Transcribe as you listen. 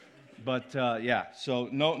But yeah, so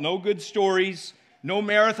no good stories, no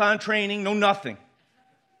marathon training, no nothing.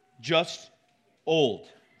 Just old.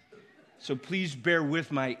 So please bear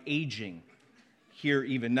with my aging here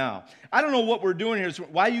even now. I don't know what we're doing here. So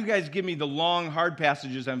why you guys give me the long, hard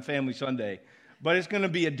passages on Family Sunday, but it's going to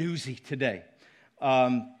be a doozy today.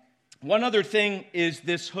 One other thing is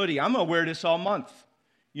this hoodie. I'm going to wear this all month.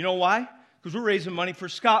 You know why? Because we're raising money for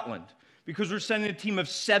Scotland. Because we're sending a team of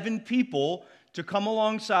 7 people to come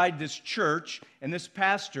alongside this church and this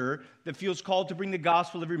pastor that feels called to bring the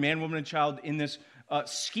gospel to every man, woman, and child in this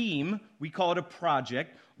scheme. We call it a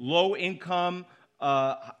project. Low income,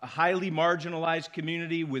 highly marginalized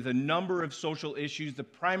community with a number of social issues. The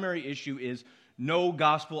primary issue is no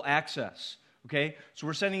gospel access. Okay? So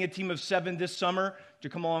we're sending a team of 7 this summer to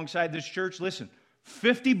come alongside this church. Listen,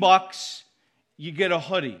 $50, you get a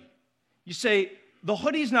hoodie. You say, the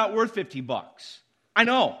hoodie's not worth $50. I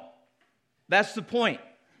know. That's the point,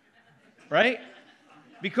 right?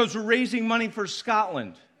 Because we're raising money for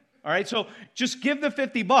Scotland. All right, so just give the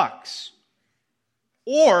 $50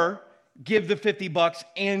 or give the $50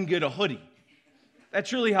 and get a hoodie.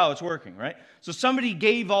 That's really how it's working, right? So somebody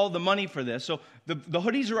gave all the money for this. So the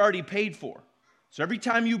hoodies are already paid for. So every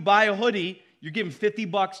time you buy a hoodie, you're giving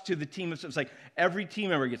 $50 to the team. It's like every team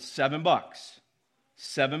member gets $7.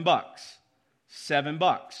 $7.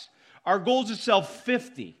 $7. Our goal is to sell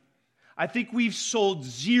 50. I think we've sold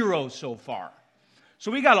 0 so far.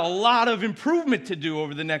 So we got a lot of improvement to do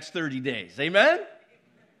over the next 30 days. Amen?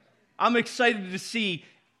 I'm excited to see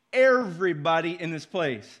everybody in this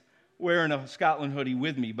place wearing a Scotland hoodie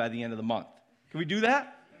with me by the end of the month. Can we do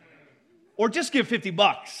that? Or just give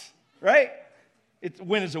 $50, right? A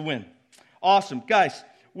win is a win. Awesome. Guys,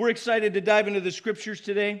 we're excited to dive into the scriptures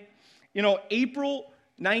today. You know, April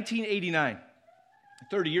 1989,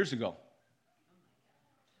 30 years ago.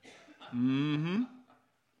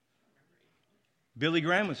 Billy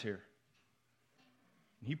Graham was here.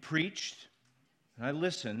 He preached, and I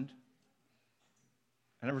listened,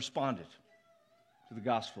 and I responded to the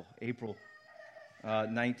gospel, April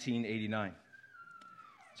 1989.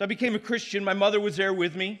 So I became a Christian. My mother was there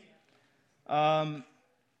with me.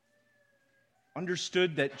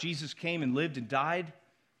 Understood that Jesus came and lived and died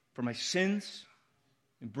for my sins,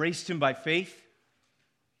 embraced him by faith.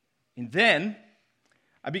 And then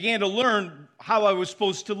I began to learn how I was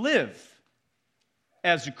supposed to live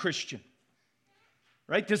as a Christian.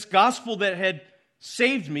 Right? This gospel that had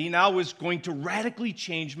saved me now was going to radically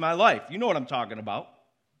change my life. You know what I'm talking about.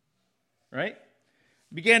 Right?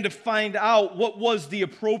 Began to find out what was the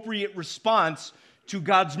appropriate response to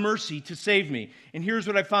God's mercy to save me. And here's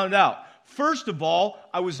what I found out. First of all,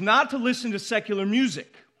 I was not to listen to secular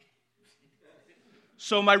music.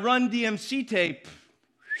 So my Run DMC tape,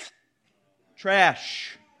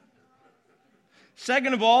 trash.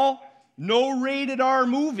 Second of all, no rated R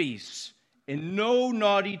movies and no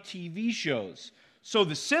naughty TV shows. So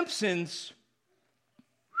The Simpsons,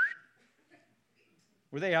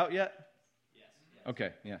 were they out yet? Yes.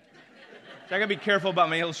 Okay, yeah. So I got to be careful about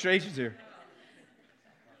my illustrations here.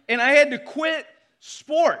 And I had to quit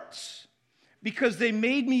sports because they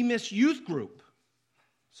made me miss youth group.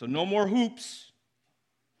 So no more hoops.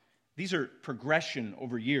 These are progression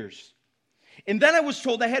over years. And then I was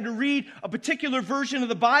told I had to read a particular version of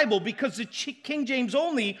the Bible because the King James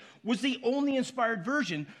only was the only inspired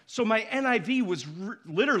version. So my NIV was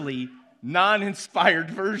literally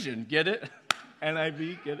non-inspired version. Get it?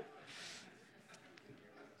 NIV, get it?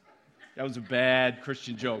 That was a bad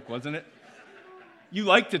Christian joke, wasn't it? You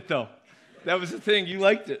liked it, though. That was the thing. You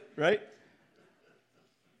liked it, right?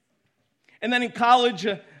 And then in college,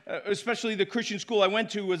 especially the Christian school I went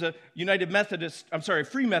to was a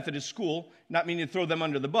Free Methodist school, not meaning to throw them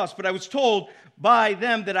under the bus, but I was told by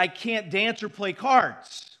them that I can't dance or play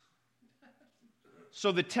cards.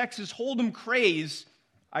 So the Texas Hold'em craze,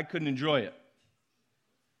 I couldn't enjoy it.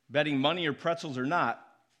 Betting money or pretzels or not,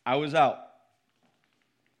 I was out.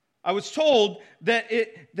 I was told that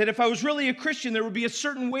if I was really a Christian, there would be a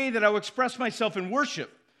certain way that I would express myself in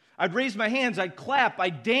worship. I'd raise my hands, I'd clap,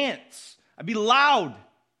 I'd dance, I'd be loud. At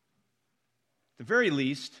the very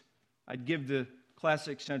least, I'd give the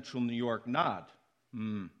classic Central New York nod.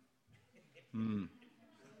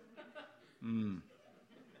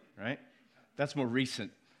 Right? That's more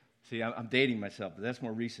recent. See, I'm dating myself, but that's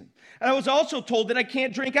more recent. And I was also told that I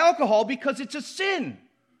can't drink alcohol because it's a sin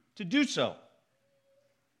to do so.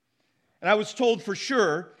 And I was told for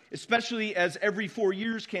sure, especially as every 4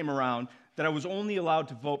 years came around, that I was only allowed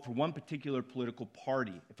to vote for one particular political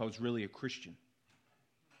party if I was really a Christian.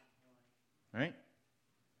 Right?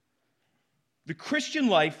 The Christian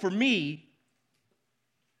life, for me,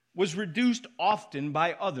 was reduced often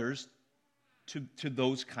by others to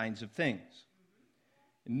those kinds of things.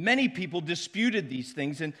 Many people disputed these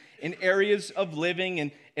things in areas of living,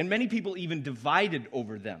 and many people even divided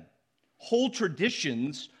over them. Whole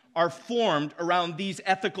traditions are formed around these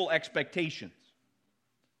ethical expectations.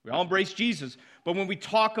 We all embrace Jesus, but when we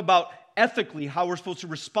talk about ethically how we're supposed to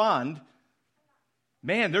respond,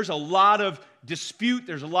 man, there's a lot of dispute,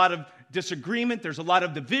 there's a lot of disagreement, there's a lot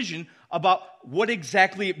of division about what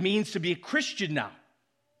exactly it means to be a Christian now.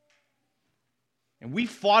 And we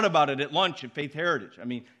fought about it at lunch at Faith Heritage. I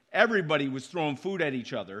mean, everybody was throwing food at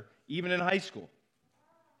each other, even in high school.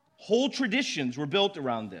 Whole traditions were built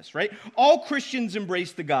around this, right? All Christians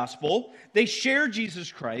embrace the gospel. They share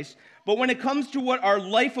Jesus Christ. But when it comes to what our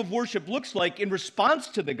life of worship looks like in response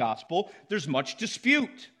to the gospel, there's much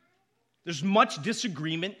dispute. There's much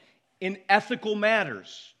disagreement in ethical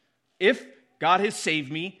matters. If God has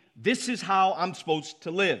saved me, this is how I'm supposed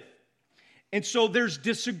to live. And so there's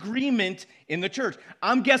disagreement in the church.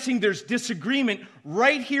 I'm guessing there's disagreement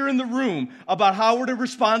right here in the room about how we're to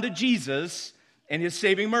respond to Jesus and his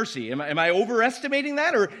saving mercy. Am I overestimating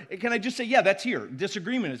that? Or can I just say, yeah, that's here.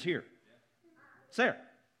 Disagreement is here. It's there.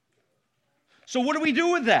 So what do we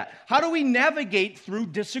do with that? How do we navigate through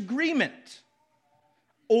disagreement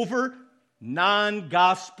over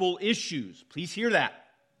non-gospel issues? Please hear that.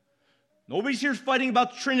 Nobody's here fighting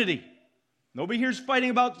about the Trinity. Nobody here is fighting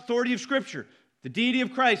about the authority of Scripture, the deity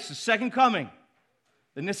of Christ, the second coming,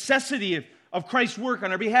 the necessity of Christ's work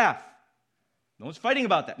on our behalf. No one's fighting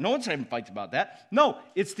about that. No one's having fights about that. No,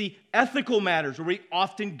 it's the ethical matters where we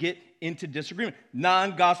often get into disagreement,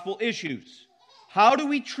 non-gospel issues. How do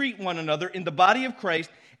we treat one another in the body of Christ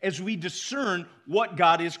as we discern what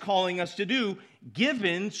God is calling us to do,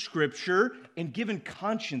 given Scripture and given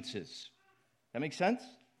consciences? That makes sense?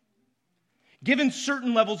 Given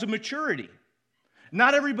certain levels of maturity.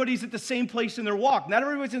 Not everybody's at the same place in their walk. Not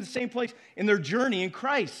everybody's in the same place in their journey in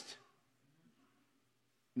Christ.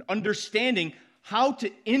 And understanding how to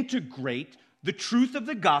integrate the truth of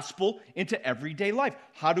the gospel into everyday life.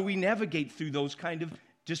 How do we navigate through those kind of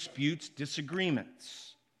disputes,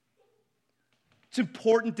 disagreements? It's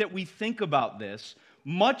important that we think about this.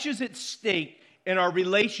 Much is at stake in our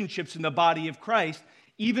relationships in the body of Christ.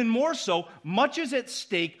 Even more so, much is at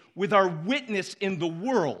stake with our witness in the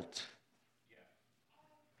world.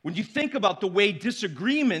 When you think about the way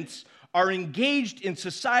disagreements are engaged in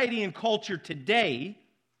society and culture today,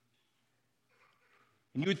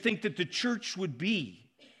 and you would think that the church would be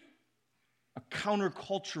a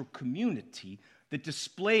countercultural community that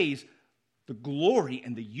displays the glory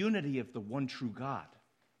and the unity of the one true God.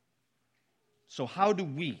 So how do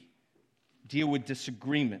we deal with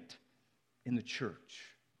disagreement in the church?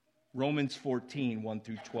 Romans 14, 1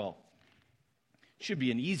 through 12. Should be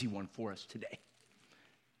an easy one for us today.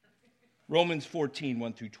 Romans 14,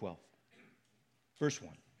 1 through 12. Verse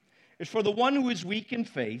 1. As for the one who is weak in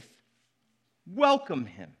faith, welcome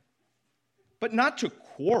him, but not to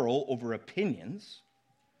quarrel over opinions.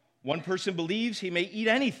 One person believes he may eat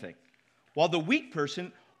anything, while the weak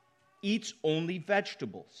person eats only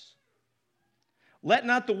vegetables. Let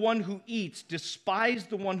not the one who eats despise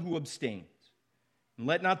the one who abstains, and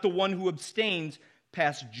let not the one who abstains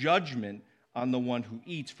pass judgment on the one who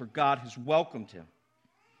eats, for God has welcomed him.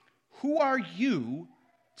 Who are you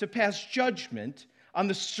to pass judgment on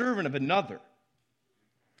the servant of another?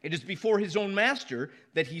 It is before his own master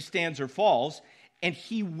that he stands or falls, and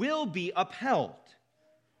he will be upheld,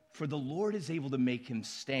 for the Lord is able to make him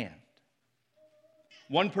stand.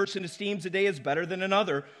 One person esteems a day as better than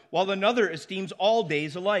another, while another esteems all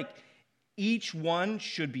days alike. Each one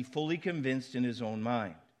should be fully convinced in his own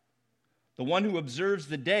mind. The one who observes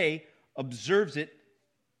the day observes it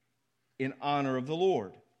in honor of the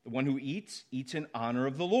Lord. The one who eats, eats in honor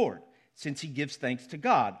of the Lord, since he gives thanks to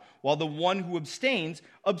God, while the one who abstains,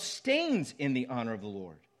 abstains in the honor of the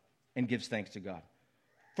Lord and gives thanks to God.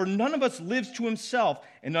 For none of us lives to himself,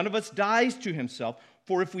 and none of us dies to himself.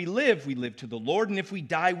 For if we live to the Lord, and if we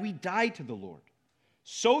die to the Lord.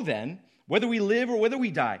 So then, whether we live or whether we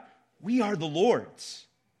die, we are the Lord's.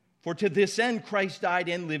 For to this end Christ died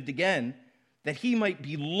and lived again, that he might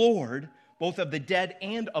be Lord both of the dead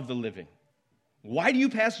and of the living. Why do you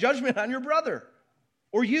pass judgment on your brother?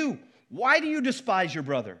 Or you, why do you despise your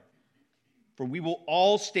brother? For we will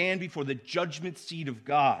all stand before the judgment seat of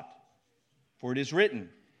God. For it is written,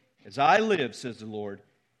 as I live, says the Lord,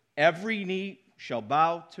 every knee shall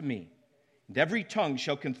bow to me, and every tongue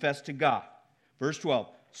shall confess to God. Verse 12,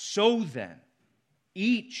 so then,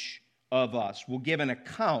 each of us will give an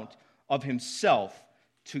account of himself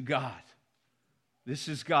to God. This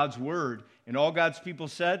is God's word. And all God's people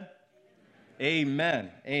said,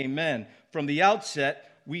 Amen. Amen. From the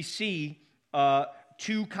outset, we see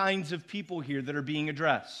two kinds of people here that are being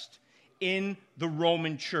addressed in the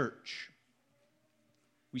Roman church.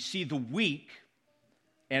 We see the weak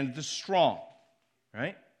and the strong,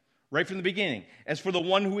 right? Right from the beginning. As for the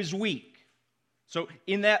one who is weak. So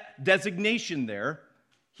in that designation there,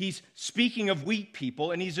 he's speaking of weak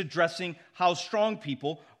people, and he's addressing how strong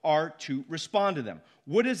people are to respond to them.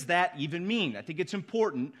 What does that even mean? I think it's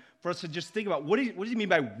important for us to just think about what does he mean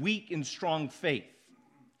by weak and strong faith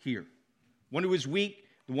here? One who is weak,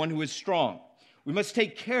 the one who is strong. We must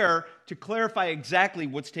take care to clarify exactly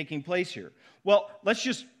what's taking place here. Well, let's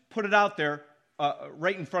just put it out there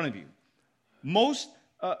right in front of you. Most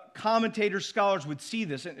commentators, scholars would see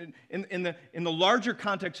this. In the larger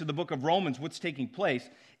context of the book of Romans, what's taking place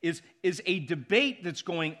is a debate that's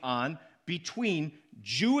going on between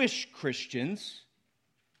Jewish Christians,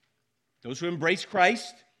 those who embrace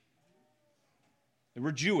Christ, they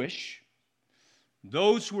were Jewish,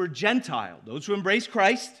 those who were Gentile, those who embraced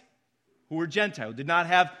Christ, who were Gentile, did not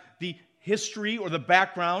have the history or the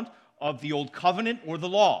background of the Old Covenant or the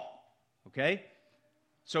law. Okay?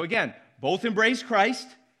 So again, both embrace Christ,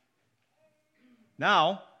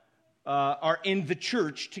 now are in the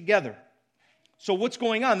church together. So what's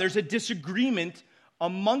going on? There's a disagreement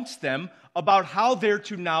amongst them about how they're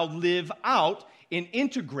to now live out and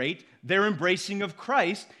integrate their embracing of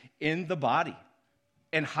Christ in the body,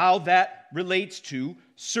 and how that relates to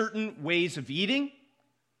certain ways of eating,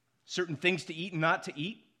 certain things to eat and not to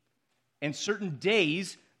eat, and certain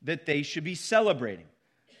days that they should be celebrating.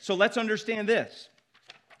 So let's understand this.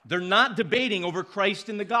 They're not debating over Christ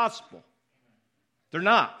in the gospel. They're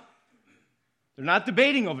not. They're not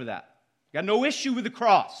debating over that. Got no issue with the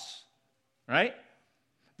cross, right?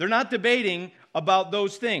 They're not debating about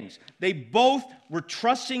those things. They both were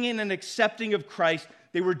trusting in and accepting of Christ.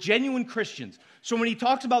 They were genuine Christians. So when he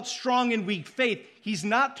talks about strong and weak faith, he's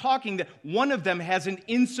not talking that one of them has an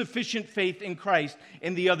insufficient faith in Christ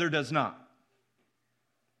and the other does not.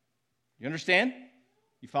 You understand?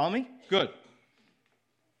 You follow me? Good.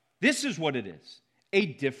 This is what it is. A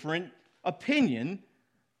different opinion,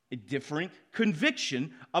 a different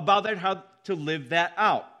conviction about that, how to live that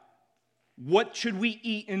out. What should we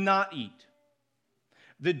eat and not eat?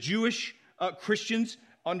 The Jewish Christians,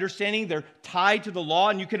 understanding they're tied to the law,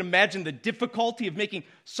 and you can imagine the difficulty of making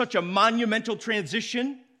such a monumental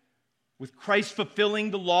transition with Christ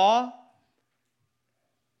fulfilling the law,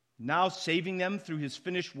 now saving them through his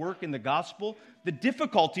finished work in the gospel, the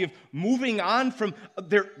difficulty of moving on from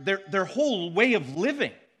their whole way of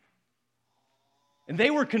living. And they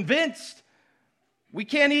were convinced, we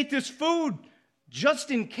can't eat this food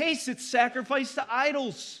just in case it's sacrificed to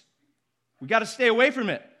idols. We got to stay away from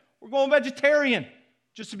it. We're going vegetarian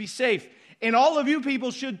just to be safe. And all of you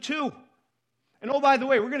people should too. And oh, by the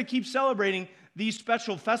way, we're going to keep celebrating these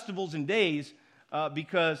special festivals and days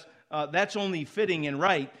because that's only fitting and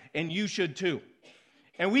right, and you should too.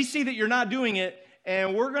 And we see that you're not doing it,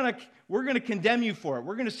 and we're going to condemn you for it.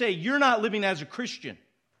 We're going to say you're not living as a Christian.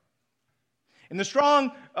 And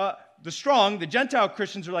the Gentile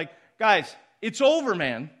Christians are like, guys, it's over,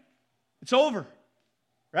 man. It's over.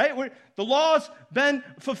 Right? The law's been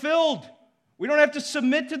fulfilled. We don't have to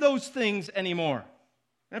submit to those things anymore.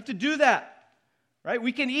 We don't have to do that. Right?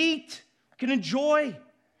 We can eat. We can enjoy.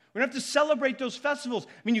 We don't have to celebrate those festivals.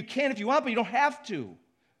 I mean, you can if you want, but you don't have to.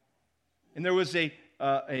 And there was a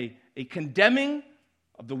condemning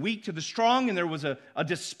of the weak to the strong, and there was a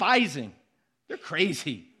despising. They're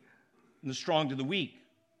crazy. And the strong to the weak.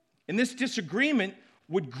 And this disagreement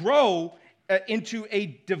would grow into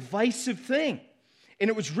a divisive thing. And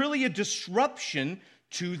it was really a disruption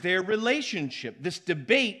to their relationship, this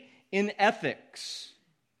debate in ethics.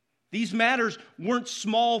 These matters weren't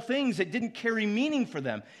small things that didn't carry meaning for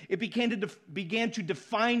them. It began to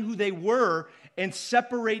define who they were and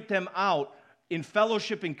separate them out in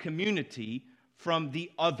fellowship and community from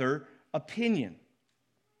the other opinion.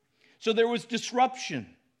 So there was disruption,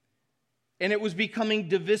 and it was becoming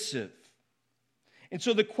divisive. And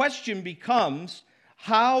so the question becomes,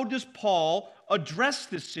 how does Paul address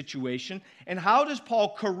this situation, and how does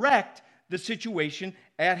Paul correct the situation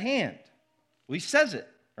at hand? Well, he says it,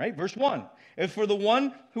 right? Verse 1. And for the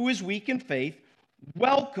one who is weak in faith,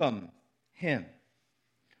 welcome him.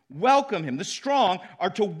 Welcome him. The strong are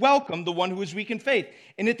to welcome the one who is weak in faith.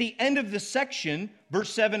 And at the end of the section, verse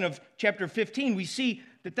 7 of chapter 15, we see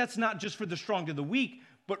that that's not just for the strong to the weak,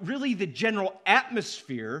 but really the general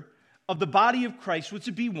atmosphere of the body of Christ was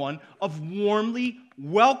to be one of warmly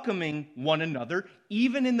welcoming one another,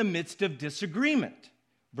 even in the midst of disagreement.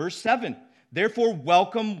 Verse 7, therefore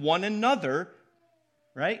welcome one another,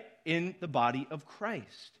 right? in the body of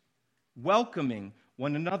Christ. Welcoming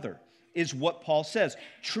one another is what Paul says.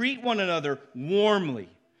 Treat one another warmly.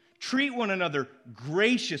 Treat one another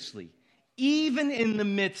graciously. Even in the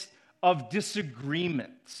midst of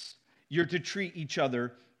disagreements, you're to treat each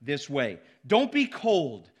other this way. Don't be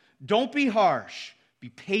cold. Don't be harsh. Be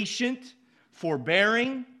patient,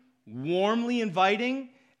 forbearing, warmly inviting,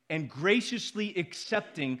 and graciously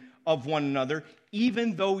accepting of one another,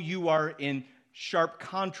 even though you are in sharp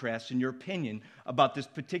contrast in your opinion about this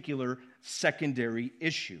particular secondary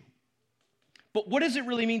issue. But what does it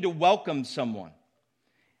really mean to welcome someone?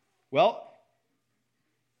 Well,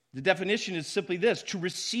 the definition is simply this: to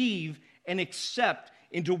receive and accept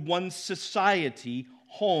into one's society,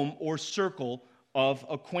 home, or circle of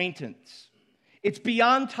acquaintance. It's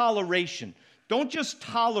beyond toleration. Don't just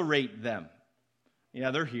tolerate them.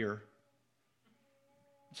 Yeah, they're here.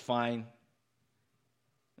 It's fine.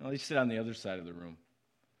 Well, they sit on the other side of the room.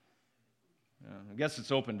 I guess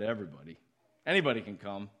it's open to everybody. Anybody can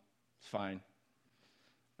come. It's fine.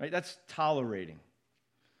 Right? That's tolerating.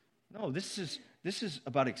 No, this is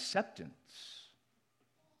about acceptance.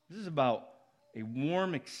 This is about a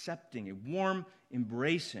warm accepting, a warm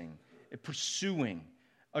embracing, a pursuing,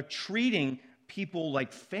 a treating people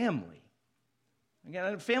like family.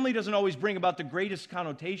 Again, family doesn't always bring about the greatest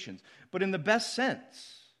connotations, but in the best sense,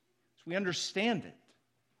 as we understand it.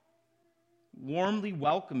 Warmly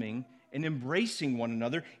welcoming and embracing one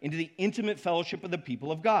another into the intimate fellowship of the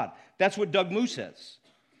people of God. That's what Doug Moo says.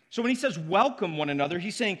 So when he says welcome one another,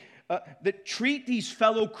 he's saying that treat these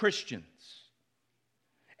fellow Christians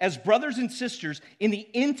as brothers and sisters in the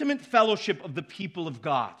intimate fellowship of the people of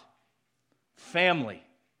God. Family,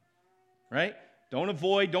 right? Don't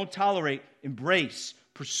avoid, don't tolerate, embrace,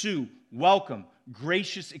 pursue, welcome,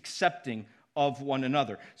 gracious accepting of one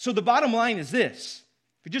another. So the bottom line is this.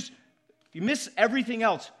 If you miss everything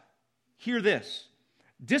else, hear this.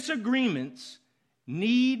 Disagreements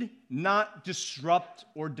need not disrupt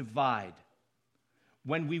or divide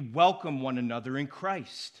when we welcome one another in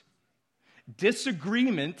Christ.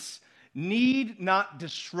 Disagreements need not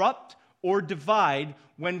disrupt or divide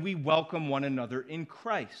when we welcome one another in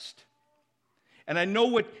Christ. And I know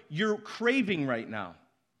what you're craving right now.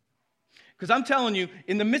 Because I'm telling you,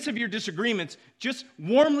 in the midst of your disagreements, just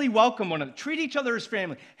warmly welcome one another. Treat each other as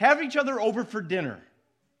family. Have each other over for dinner.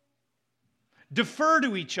 Defer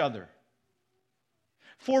to each other.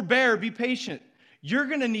 Forbear, be patient. You're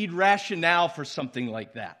going to need rationale for something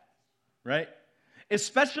like that, right?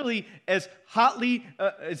 Especially as hotly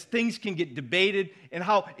as things can get debated and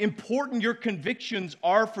how important your convictions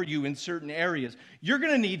are for you in certain areas. You're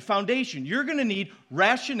going to need foundation. You're going to need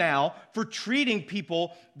rationale for treating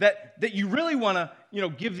people that you really want to,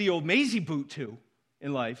 give the old Maisie boot to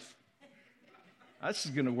in life. This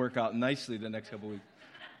is going to work out nicely the next couple of weeks.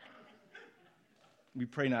 We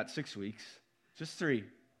pray not 6 weeks, just 3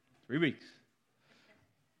 weeks.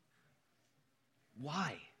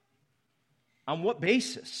 Why? On what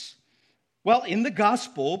basis? Well, in the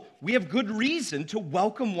gospel, we have good reason to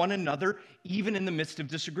welcome one another even in the midst of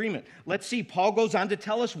disagreement. Let's see, Paul goes on to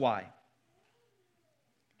tell us why.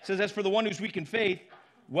 He says, as for the one who's weak in faith,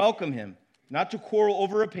 welcome him, not to quarrel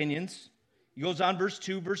over opinions. He goes on, verse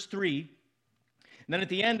 2, verse 3. And then at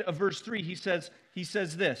the end of verse 3, he says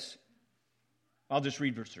this. I'll just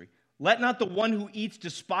read verse 3. Let not the one who eats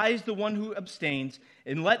despise the one who abstains,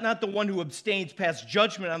 and let not the one who abstains pass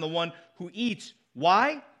judgment on the one who eats.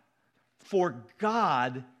 Why? For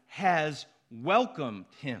God has welcomed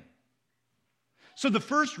him. So the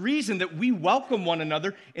first reason that we welcome one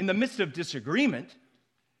another in the midst of disagreement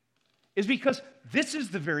is because this is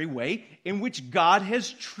the very way in which God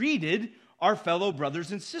has treated our fellow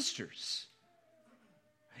brothers and sisters.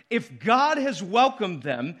 If God has welcomed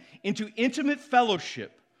them into intimate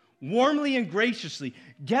fellowship, warmly and graciously,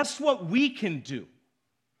 guess what we can do?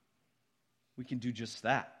 We can do just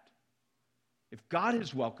that. If God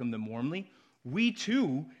has welcomed them warmly, we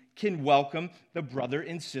too can welcome the brother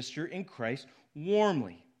and sister in Christ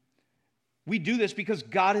warmly. We do this because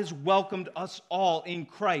God has welcomed us all in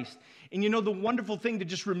Christ. And the wonderful thing to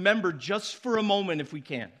just remember just for a moment, if we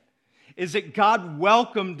can, is that God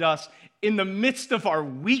welcomed us in the midst of our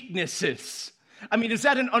weaknesses. I mean, is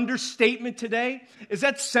that an understatement today? Is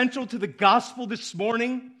that central to the gospel this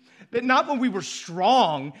morning? That not when we were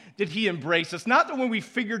strong did he embrace us, not that when we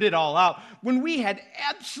figured it all out, when we had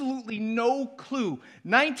absolutely no clue.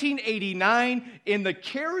 1989 in the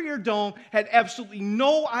Carrier Dome had absolutely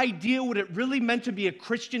no idea what it really meant to be a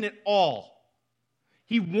Christian at all.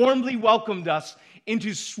 He warmly welcomed us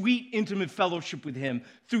into sweet, intimate fellowship with him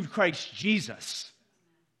through Christ Jesus.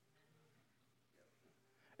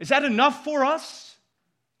 Is that enough for us?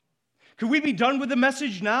 Could we be done with the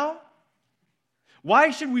message now?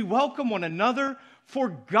 Why should we welcome one another? For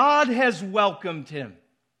God has welcomed him.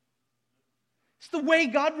 It's the way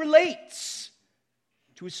God relates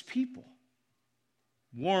to his people.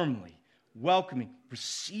 Warmly, welcoming,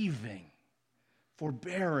 receiving,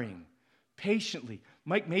 forbearing, patiently.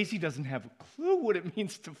 Mike Macy doesn't have a clue what it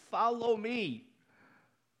means to follow me.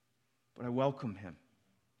 But I welcome him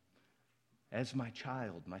as my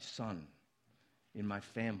child, my son, in my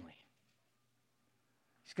family.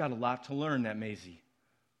 He's got a lot to learn, that Macy.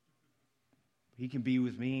 He can be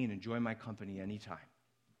with me and enjoy my company anytime.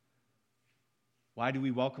 Why do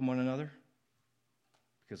we welcome one another?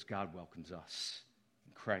 Because God welcomes us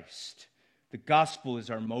in Christ. The gospel is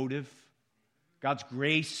our motive. God's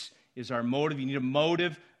grace is our motive. You need a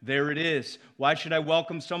motive? There it is. Why should I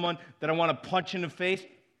welcome someone that I want to punch in the face?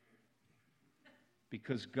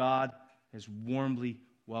 Because God has warmly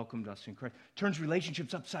welcomed us in Christ. Turns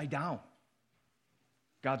relationships upside down.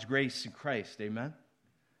 God's grace in Christ, amen?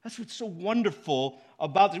 That's what's so wonderful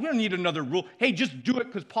about this. We don't need another rule. Hey, just do it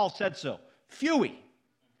because Paul said so. Phewy.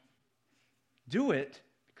 Do it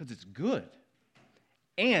because it's good.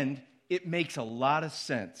 And it makes a lot of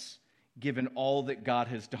sense given all that God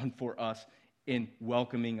has done for us in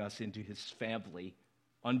welcoming us into his family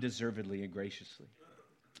undeservedly and graciously.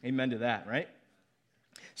 Amen to that, right?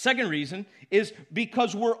 Second reason is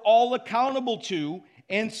because we're all accountable to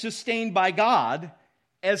and sustained by God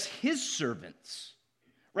as his servants.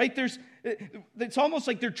 Right? It's almost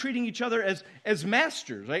like they're treating each other as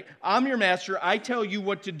masters, right? I'm your master. I tell you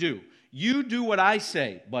what to do. You do what I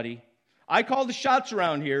say, buddy. I call the shots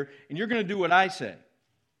around here, and you're going to do what I say.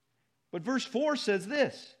 But verse 4 says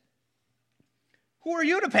this. Who are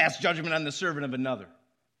you to pass judgment on the servant of another?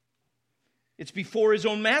 It's before his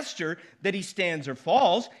own master that he stands or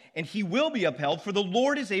falls, and he will be upheld, for the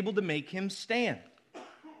Lord is able to make him stand.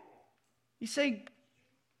 You say,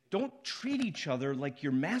 don't treat each other like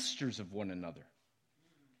you're masters of one another.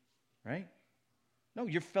 Right? No,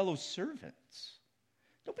 you're fellow servants.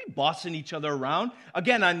 Don't be bossing each other around.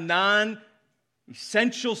 Again, on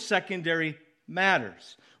non-essential secondary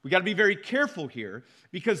matters. We got to be very careful here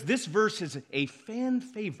because this verse is a fan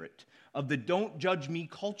favorite of the don't judge me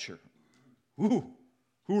culture. Ooh,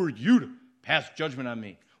 who are you to pass judgment on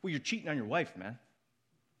me? Well, you're cheating on your wife, man.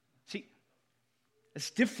 See, it's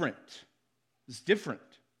different. It's different.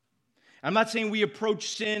 I'm not saying we approach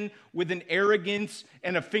sin with an arrogance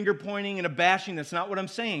and a finger pointing and a bashing. That's not what I'm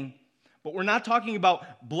saying. But we're not talking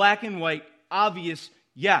about black and white, obvious,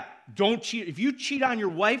 yeah, don't cheat. If you cheat on your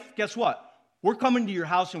wife, guess what? We're coming to your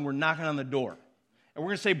house and we're knocking on the door. And we're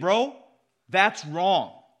going to say, bro, that's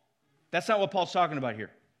wrong. That's not what Paul's talking about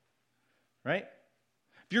here. Right?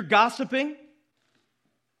 If you're gossiping,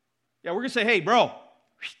 yeah, we're going to say, hey, bro,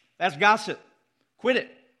 that's gossip. Quit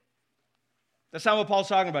it. That's not what Paul's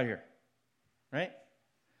talking about here. Right?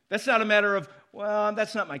 That's not a matter of, well,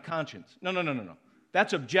 that's not my conscience. No.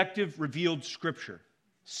 That's objective, revealed Scripture.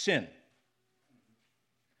 Sin. We're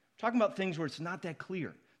talking about things where it's not that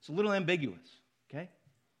clear. It's a little ambiguous. Okay?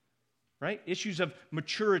 Right? Issues of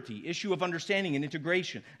maturity, issue of understanding and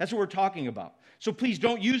integration. That's what we're talking about. So please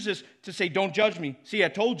don't use this to say, don't judge me. See, I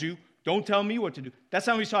told you, don't tell me what to do. That's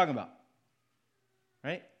not what he's talking about.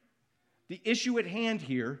 Right? The issue at hand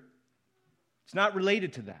here, it's not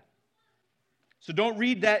related to that. So don't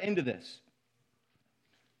read that into this.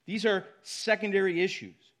 These are secondary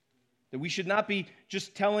issues that we should not be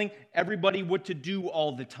just telling everybody what to do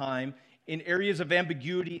all the time in areas of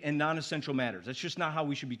ambiguity and non-essential matters. That's just not how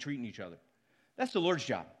we should be treating each other. That's the Lord's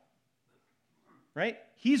job. Right?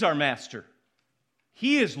 He's our master.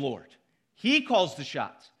 He is Lord. He calls the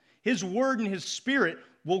shots. His word and his spirit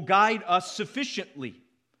will guide us sufficiently.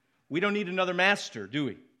 We don't need another master, do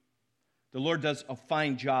we? The Lord does a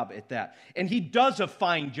fine job at that. And he does a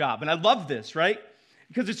fine job. And I love this, right?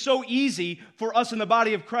 Because it's so easy for us in the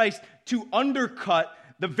body of Christ to undercut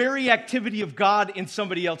the very activity of God in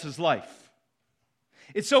somebody else's life.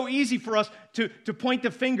 It's so easy for us to point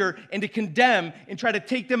the finger and to condemn and try to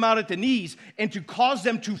take them out at the knees and to cause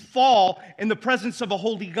them to fall in the presence of a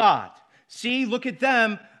holy God. See, look at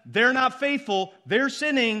them. They're not faithful. They're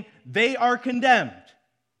sinning. They are condemned.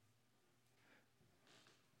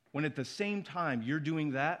 When at the same time you're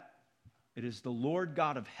doing that, it is the Lord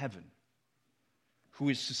God of heaven who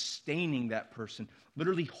is sustaining that person,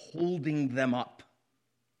 literally holding them up.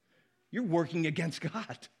 You're working against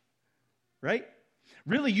God, right?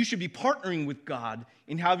 Really, you should be partnering with God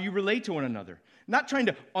in how you relate to one another. Not trying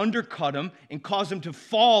to undercut them and cause them to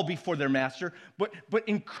fall before their master, but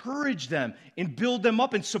encourage them and build them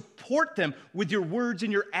up and support them with your words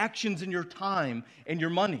and your actions and your time and your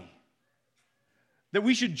money. that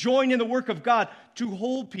we should join in the work of God to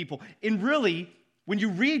hold people. And really, when you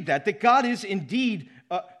read that God is indeed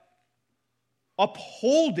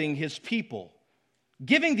upholding his people,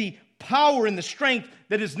 giving the power and the strength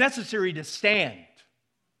that is necessary to stand.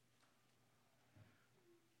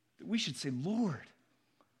 We should say, Lord,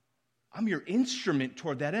 I'm your instrument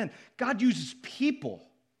toward that end. God uses people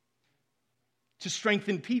to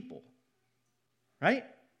strengthen people, right?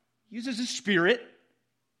 He uses his Spirit,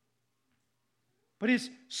 but his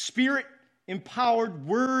Spirit-empowered,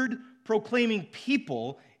 word-proclaiming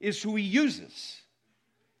people is who he uses,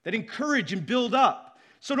 that encourage and build up.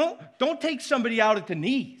 So don't take somebody out at the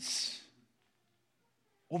knees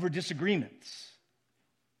over disagreements.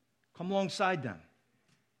 Come alongside them.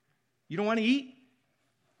 You don't want to eat?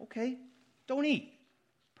 Okay, don't eat.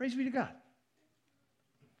 Praise be to God.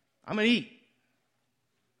 I'm going to eat.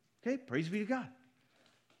 Okay, praise be to God.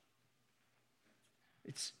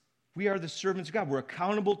 We are the servants of God. We're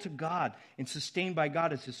accountable to God and sustained by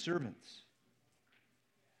God as his servants.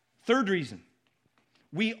 Third reason,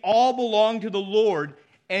 we all belong to the Lord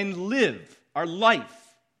and live our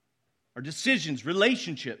life, our decisions,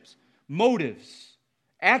 relationships, motives,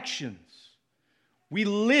 actions. We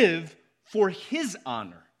live for his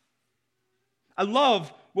honor. I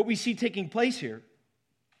love what we see taking place here.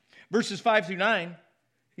 Verses 5 through 9,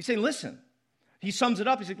 he's saying, listen. He sums it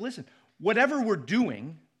up. He's like, listen, whatever we're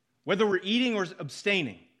doing, whether we're eating or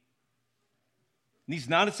abstaining, these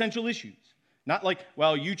non-essential issues, not like,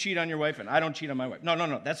 well, you cheat on your wife and I don't cheat on my wife. No.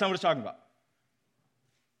 That's not what it's talking about.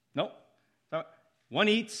 No. One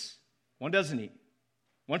eats, one doesn't eat.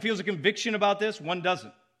 One feels a conviction about this, one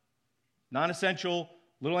doesn't. Non-essential,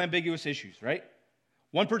 little ambiguous issues, right?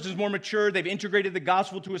 One person's more mature. They've integrated the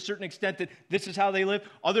gospel to a certain extent that this is how they live.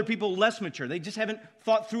 Other people less mature. They just haven't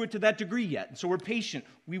thought through it to that degree yet. And so we're patient.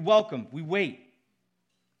 We welcome. We wait.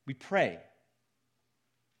 We pray.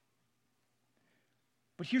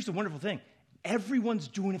 But here's the wonderful thing. Everyone's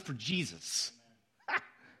doing it for Jesus.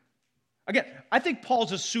 Again, I think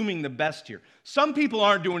Paul's assuming the best here. Some people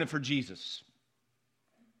aren't doing it for Jesus.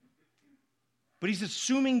 But he's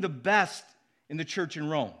assuming the best in the church in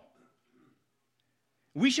Rome.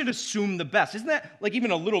 We should assume the best. Isn't that like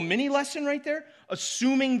even a little mini lesson right there?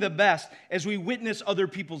 Assuming the best as we witness other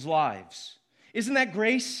people's lives. Isn't that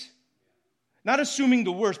grace? Not assuming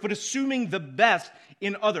the worst, but assuming the best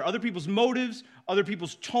in other people's motives, other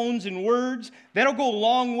people's tones and words. That'll go a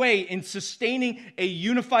long way in sustaining a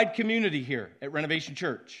unified community here at Renovation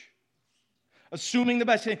Church. Assuming the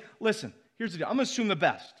best. Saying, listen, here's the deal. I'm going to assume the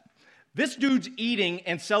best. This dude's eating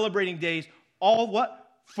and celebrating days, all what?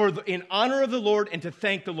 In honor of the Lord and to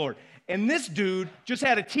thank the Lord. And this dude just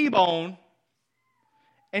had a T-bone,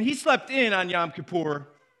 and he slept in on Yom Kippur,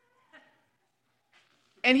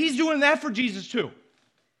 and he's doing that for Jesus too.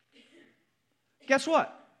 Guess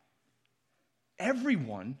what?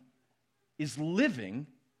 Everyone is living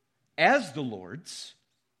as the Lord's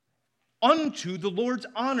unto the Lord's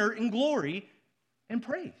honor and glory and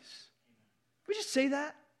praise. Can we just say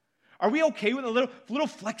that? Are we okay with a little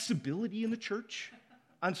flexibility in the church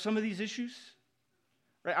on some of these issues?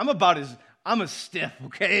 Right? I'm a stiff,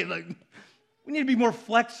 okay? Like, we need to be more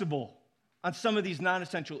flexible on some of these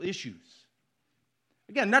non-essential issues.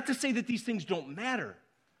 Again, not to say that these things don't matter,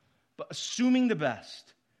 but assuming the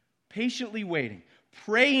best, patiently waiting,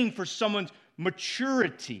 praying for someone's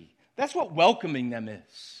maturity. That's what welcoming them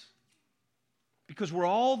is. Because we're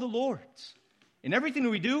all the Lord's. And everything that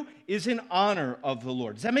we do is in honor of the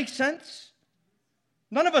Lord. Does that make sense?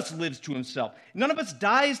 None of us lives to himself. None of us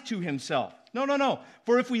dies to himself. No.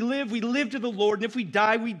 For if we live to the Lord. And if we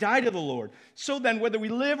die to the Lord. So then, whether we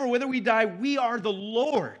live or whether we die, we are the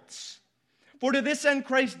Lord's. For to this end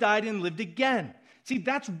Christ died and lived again. See,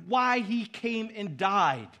 that's why he came and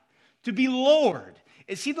died. To be Lord.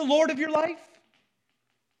 Is he the Lord of your life?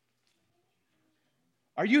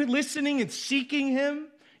 Are you listening and seeking him?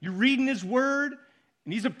 You're reading his word,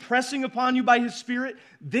 and he's impressing upon you by his Spirit.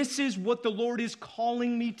 This is what the Lord is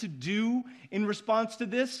calling me to do in response to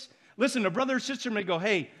this. Listen, a brother or sister may go,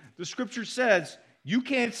 hey, the scripture says you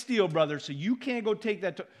can't steal, brother, so you can't go take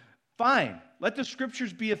that. Fine. Let the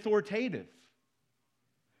scriptures be authoritative.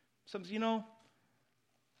 Some say,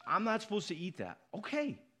 I'm not supposed to eat that.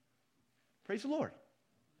 Okay. Praise the Lord.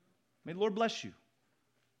 May the Lord bless you.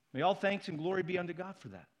 May all thanks and glory be unto God for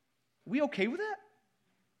that. Are we okay with that?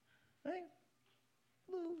 Right?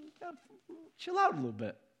 Chill out a little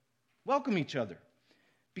bit. Welcome each other.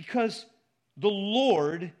 Because the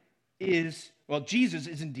Lord Jesus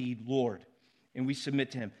is indeed Lord. And we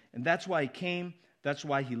submit to him. And that's why he came. That's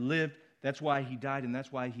why he lived. That's why he died. And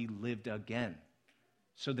that's why he lived again.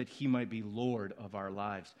 So that he might be Lord of our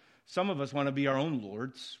lives. Some of us want to be our own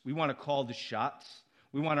lords. We want to call the shots.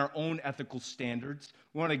 We want our own ethical standards.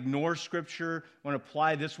 We want to ignore Scripture. We want to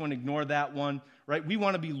apply this one, ignore that one, right? We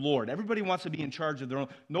want to be Lord. Everybody wants to be in charge of their own.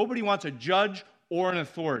 Nobody wants a judge or an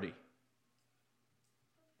authority.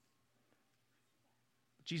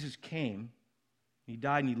 Jesus came, he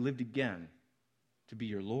died, and he lived again to be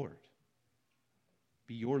your Lord.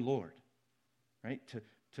 Be your Lord, right?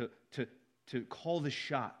 To call the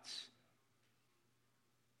shots,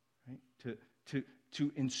 right?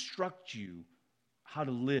 To instruct you how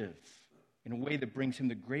to live in a way that brings him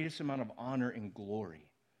the greatest amount of honor and glory.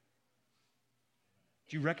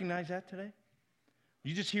 Do you recognize that today? Are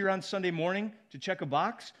you just here on Sunday morning to check a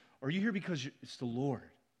box, or are you here because it's the Lord?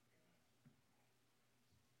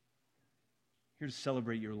 Here to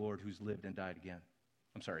celebrate your Lord who's lived and died again.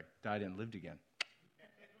 I'm sorry, died and lived again.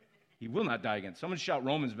 He will not die again. Someone shout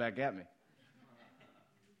Romans back at me.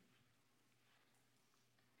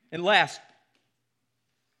 And last,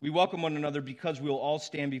 we welcome one another because we will all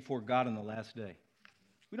stand before God on the last day.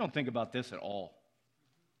 We don't think about this at all.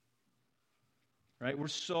 Right? We're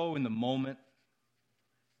so in the moment.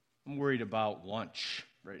 I'm worried about lunch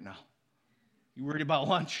right now. You worried about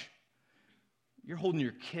lunch? You're holding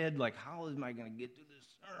your kid like, how am I going to get through this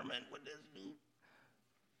sermon with this dude?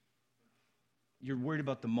 You're worried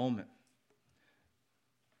about the moment.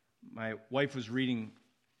 My wife was reading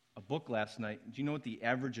a book last night. Do you know what the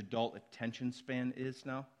average adult attention span is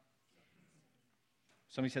now?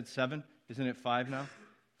 Somebody said 7. Isn't it 5 now?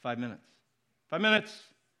 5 minutes. 5 minutes.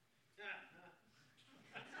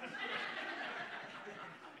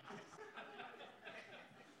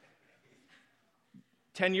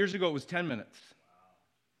 Ten years ago, it was 10 minutes.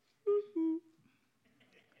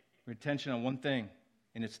 We're attention on one thing,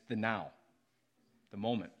 and it's the now, the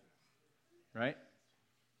moment, right?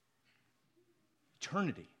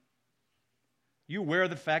 Eternity. You aware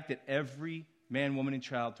of the fact that every man, woman, and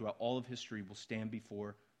child throughout all of history will stand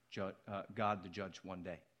before God the judge one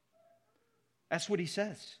day? That's what he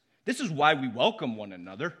says. This is why we welcome one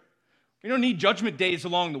another. We don't need judgment days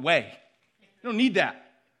along the way. We don't need that.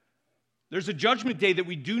 There's a judgment day that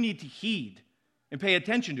we do need to heed and pay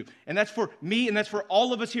attention to. And that's for me and that's for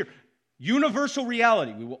all of us here. Universal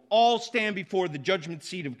reality. We will all stand before the judgment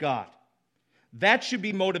seat of God. That should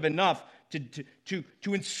be motive enough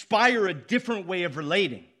to inspire a different way of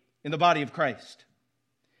relating in the body of Christ.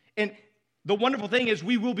 And the wonderful thing is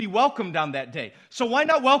we will be welcomed on that day. So why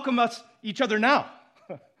not welcome each other now?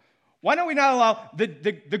 Why don't we not allow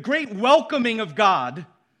the great welcoming of God,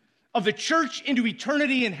 of the church into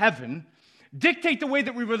eternity in heaven, dictate the way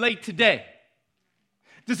that we relate today?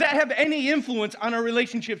 Does that have any influence on our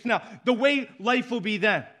relationships now? The way life will be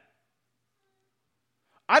then?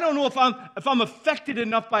 I don't know if I'm affected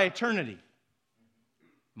enough by eternity.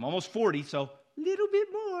 I'm almost 40, so a little bit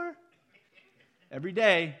more every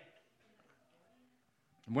day.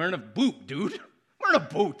 I'm wearing a boot, dude. I'm wearing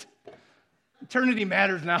a boot. Eternity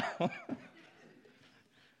matters now.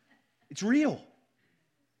 It's real.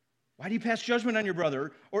 Why do you pass judgment on your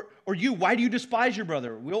brother? Or you, why do you despise your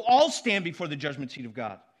brother? We'll all stand before the judgment seat of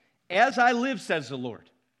God. As I live, says the Lord.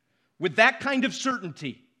 With that kind of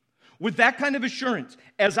certainty, with that kind of assurance,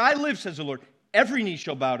 as I live, says the Lord, every knee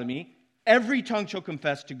shall bow to me, every tongue shall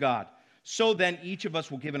confess to God. So then each of us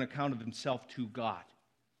will give an account of himself to God.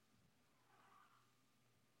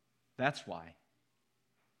 That's why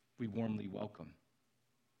we warmly welcome.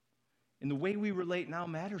 And the way we relate now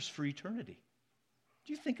matters for eternity.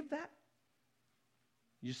 Do you think of that?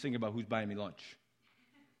 You just think about who's buying me lunch.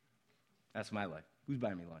 That's my life. Who's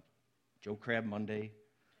buying me lunch? Joe Crabb Monday,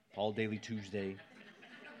 Paul Daly Tuesday.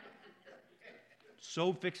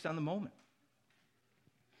 So fixed on the moment.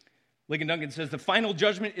 Ligon Duncan says, the final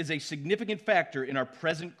judgment is a significant factor in our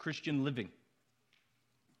present Christian living.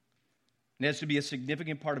 It has to be a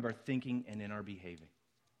significant part of our thinking and in our behaving.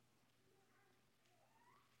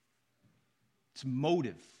 It's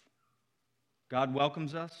motive. God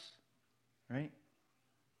welcomes us, right?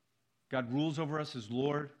 God rules over us as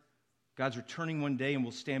Lord. God's returning one day and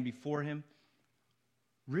we'll stand before him.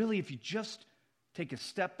 Really, if you just take a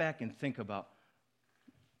step back and think about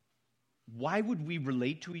why would we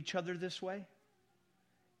relate to each other this way?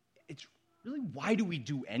 It's really, why do we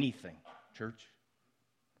do anything, church?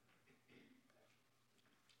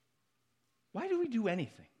 Why do we do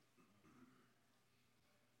anything?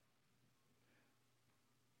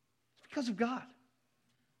 It's because of God.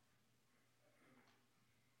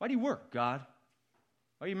 Why do you work? God.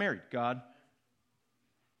 Why are you married? God.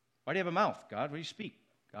 Why do you have a mouth? God. Why do you speak?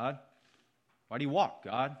 God. Why do you walk?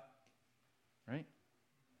 God. Right?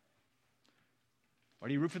 Why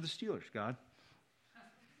do you root for the Steelers? God.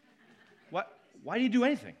 Why do you do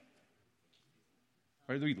anything?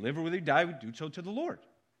 Whether we live or whether we die, we do so to the Lord.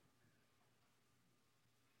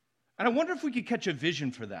 And I wonder if we could catch a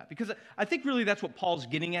vision for that, because I think really that's what Paul's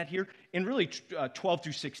getting at here in really 12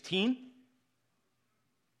 through 16.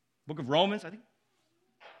 Book of Romans, I think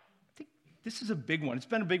this is a big one. It's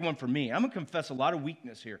been a big one for me. I'm going to confess a lot of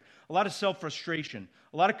weakness here, a lot of self-frustration,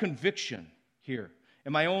 a lot of conviction here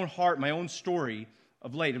in my own heart, my own story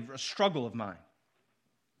of late, a struggle of mine.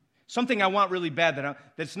 Something I want really bad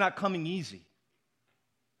that's not coming easy.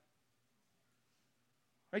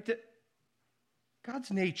 Right? That God's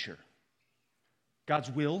nature, God's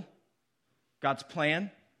will, God's plan,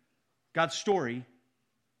 God's story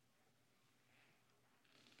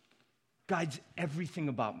guides everything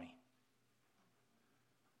about me.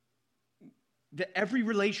 That every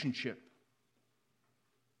relationship,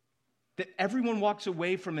 that everyone walks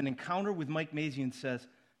away from an encounter with Mike Maisie and says,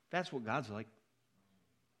 that's what God's like.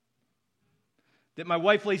 That my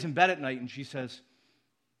wife lays in bed at night and she says,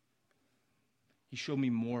 He showed me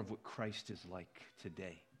more of what Christ is like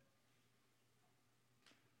today.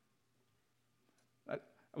 I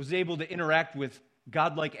was able to interact with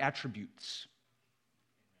godlike attributes.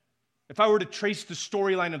 If I were to trace the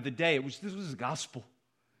storyline of the day, this was the gospel.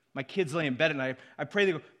 My kids lay in bed at night. I pray,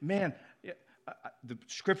 they go, man, the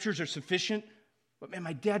scriptures are sufficient, but man,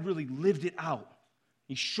 my dad really lived it out.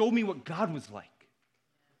 He showed me what God was like.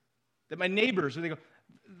 That my neighbors, they go,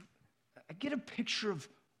 I get a picture of,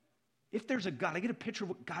 if there's a God, I get a picture of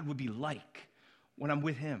what God would be like when I'm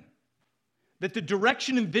with Him. That the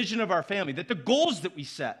direction and vision of our family, that the goals that we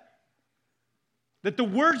set, that the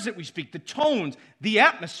words that we speak, the tones, the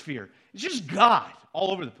atmosphere, it's just God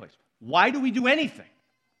all over the place. Why do we do anything?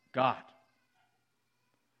 God.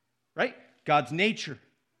 Right? God's nature,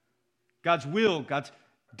 God's will, God's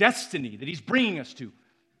destiny that He's bringing us to.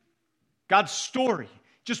 God's story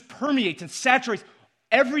just permeates and saturates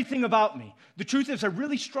everything about me. The truth is, I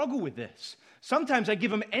really struggle with this. Sometimes I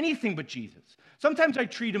give Him anything but Jesus. Sometimes I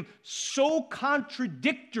treat Him so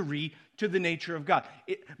contradictory to the nature of God.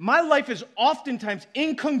 My life is oftentimes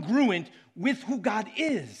incongruent with who God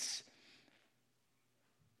is.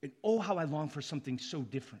 And oh, how I long for something so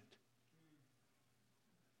different.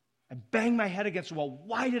 I bang my head against the wall.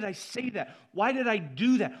 Why did I say that? Why did I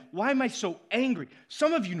do that? Why am I so angry?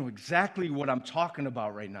 Some of you know exactly what I'm talking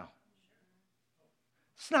about right now.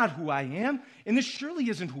 It's not who I am, and this surely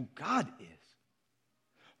isn't who God is.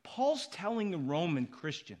 Paul's telling the Roman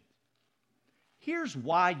Christians, here's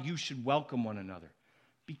why you should welcome one another.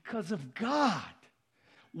 Because of God.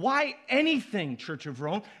 Why anything, Church of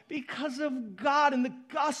Rome? Because of God and the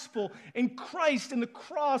gospel and Christ and the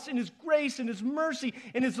cross and His grace and His mercy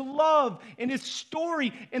and His love and His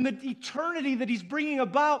story and the eternity that He's bringing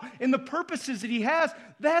about and the purposes that He has.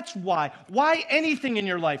 That's why. Why anything in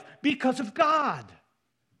your life? Because of God.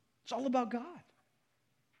 It's all about God.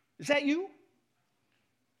 Is that you?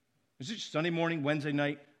 Is it Sunday morning, Wednesday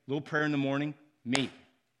night, little prayer in the morning? Me.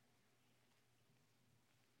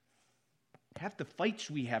 Half the fights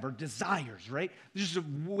we have are desires, right? There's just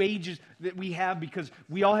wages that we have because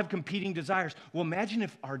we all have competing desires. Well, imagine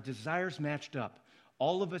if our desires matched up.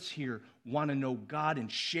 All of us here want to know God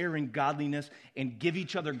and sharing godliness and give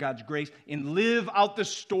each other God's grace and live out the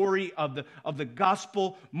story of the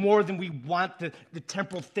gospel more than we want the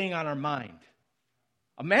temporal thing on our mind.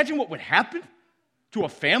 Imagine what would happen to a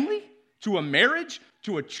family, to a marriage,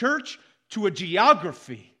 to a church, to a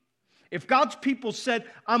geography. If God's people said,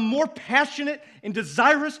 I'm more passionate and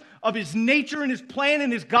desirous of His nature and His plan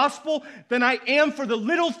and His gospel than I am for the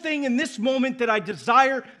little thing in this moment that I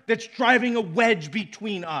desire that's driving a wedge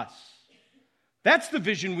between us. That's the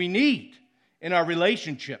vision we need in our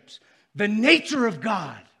relationships. The nature of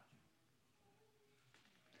God.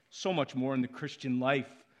 So much more in the Christian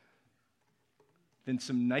life than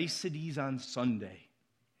some niceties on Sunday.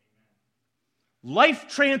 Life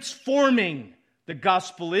transforming. The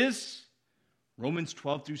gospel is Romans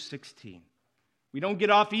 12 through 16. We don't get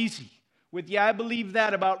off easy with, yeah, I believe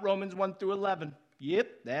that about Romans 1 through 11. Yep,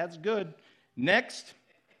 that's good. Next,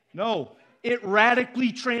 no, it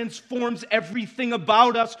radically transforms everything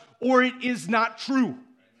about us or it is not true.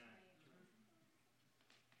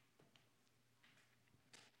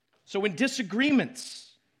 So in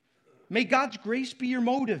disagreements, may God's grace be your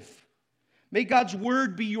motive. May God's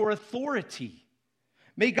word be your authority.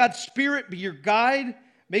 May God's Spirit be your guide.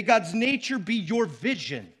 May God's nature be your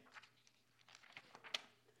vision.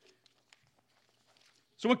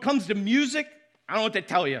 So when it comes to music, I don't know what to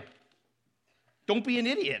tell you. Don't be an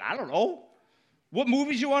idiot. I don't know. What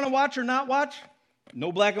movies you want to watch or not watch?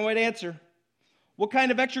 No black and white answer. What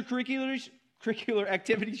kind of extracurricular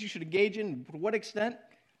activities you should engage in, to what extent?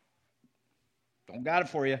 Don't got it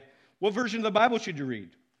for you. What version of the Bible should you read?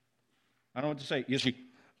 I don't know what to say. Yes,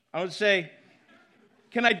 I would say,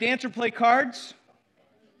 can I dance or play cards?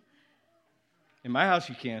 In my house,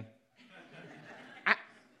 you can.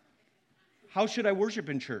 How should I worship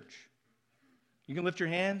in church? You can lift your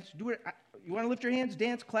hands. Do it. You want to lift your hands,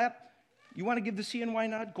 dance, clap? You want to give the CNY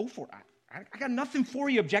nod? Go for it. I got nothing for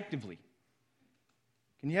you objectively.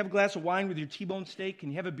 Can you have a glass of wine with your T-bone steak? Can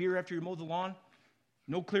you have a beer after you mow the lawn?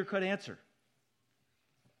 No clear-cut answer.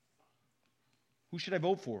 Who should I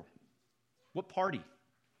vote for? What party?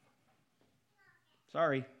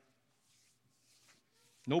 Sorry.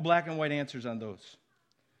 No black and white answers on those.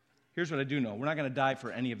 Here's what I do know. We're not going to die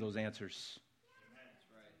for any of those answers.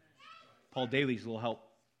 Paul Daly's little help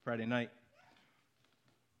Friday night,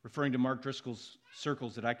 referring to Mark Driscoll's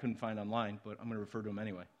circles that I couldn't find online, but I'm going to refer to them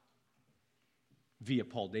anyway, via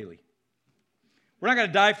Paul Daly. We're not going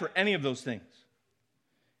to die for any of those things.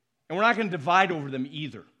 And we're not going to divide over them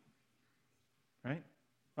either. Right?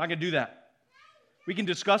 We're not going to do that. We can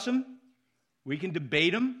discuss them. We can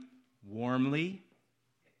debate them warmly,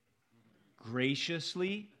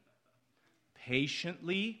 graciously,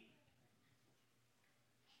 patiently.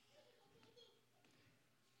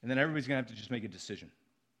 And then everybody's going to have to just make a decision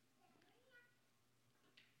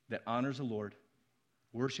that honors the Lord,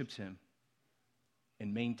 worships Him,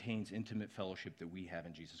 and maintains intimate fellowship that we have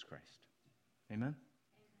in Jesus Christ. Amen?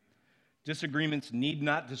 Disagreements need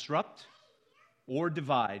not disrupt or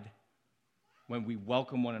divide when we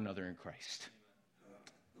welcome one another in Christ.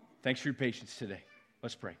 Thanks for your patience today.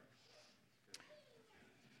 Let's pray.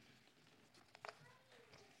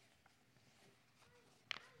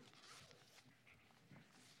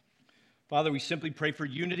 Father, we simply pray for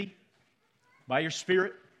unity by your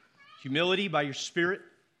Spirit, humility by your Spirit.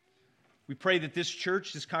 We pray that this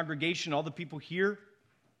church, this congregation, all the people here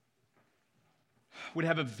would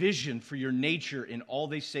have a vision for your nature in all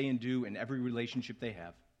they say and do in every relationship they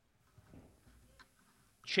have.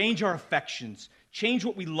 Change our affections. Change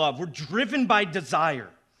what we love. We're driven by desire.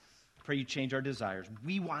 Pray you change our desires.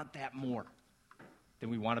 We want that more than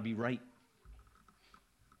we want to be right.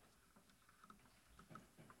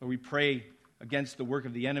 Lord, we pray against the work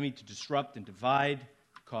of the enemy to disrupt and divide,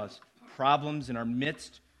 cause problems in our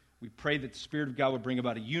midst. We pray that the Spirit of God would bring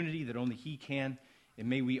about a unity that only He can, and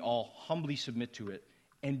may we all humbly submit to it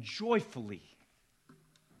and joyfully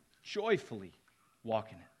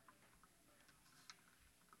walk in it.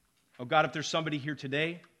 Oh God, if there's somebody here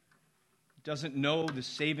today who doesn't know the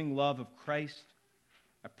saving love of Christ,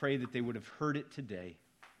 I pray that they would have heard it today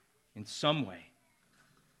in some way,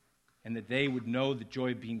 and that they would know the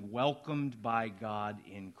joy of being welcomed by God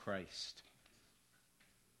in Christ,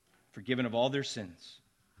 forgiven of all their sins,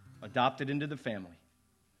 adopted into the family,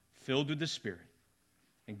 filled with the Spirit,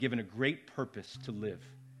 and given a great purpose to live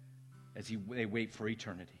as they wait for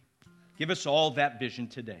eternity. Give us all that vision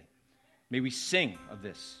today. May we sing of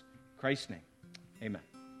this. In Christ's name, amen.